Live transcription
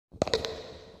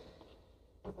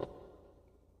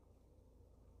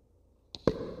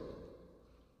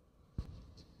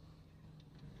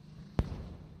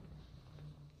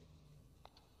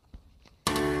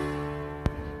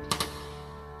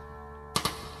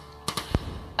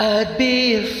I'd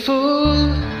be a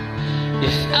fool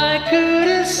if I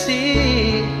couldn't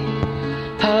see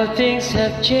how things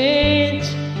have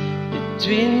changed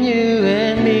between you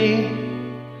and me.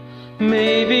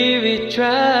 Maybe we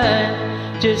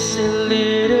tried just a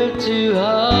little too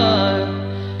hard,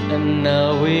 and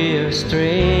now we are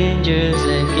strangers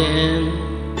again.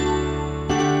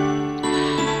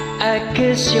 I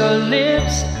kiss your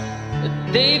lips, but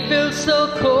they feel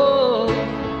so cold.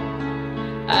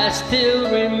 I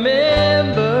still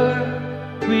remember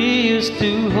we used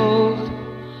to hold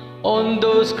on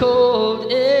those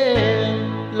cold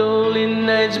and lonely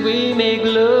nights we make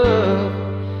love,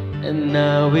 and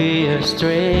now we are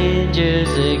strangers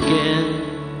again.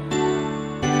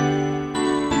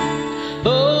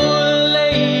 Oh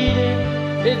lady,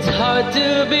 it's hard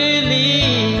to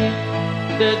believe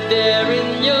that there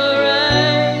in your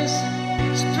eyes,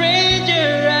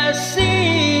 stranger I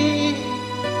see,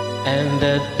 and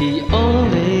that the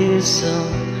only song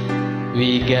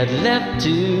we got left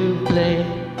to play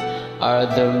are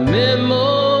the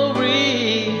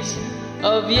memories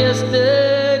of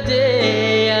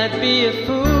yesterday. I'd be a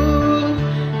fool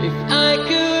if I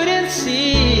couldn't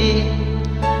see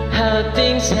how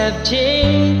things have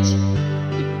changed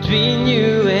between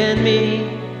you and me.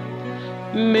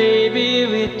 Maybe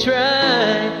we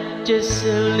tried just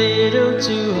a little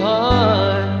too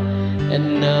hard,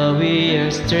 and now we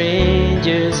are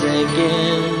strangers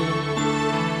again.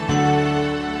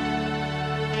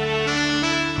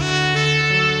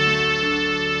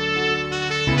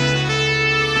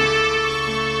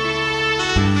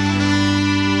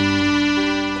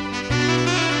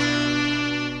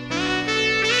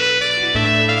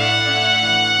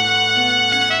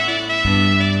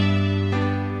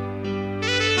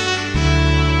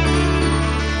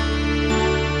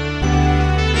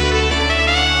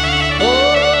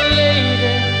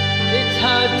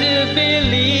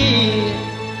 Believe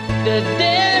that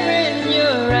there in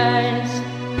your eyes,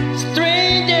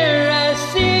 stranger I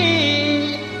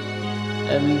see,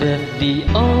 and that the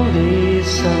only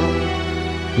song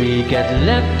we got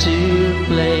left to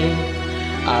play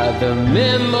are the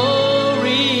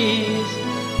memories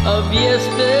of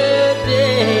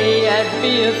yesterday. I'd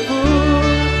be a fool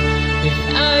if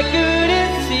I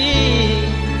couldn't see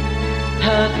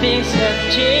how things have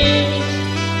changed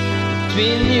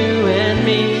between you and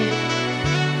me.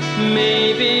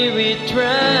 Maybe we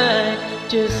tried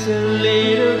just a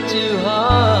little too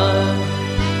hard,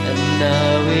 and now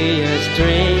we are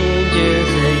strangers.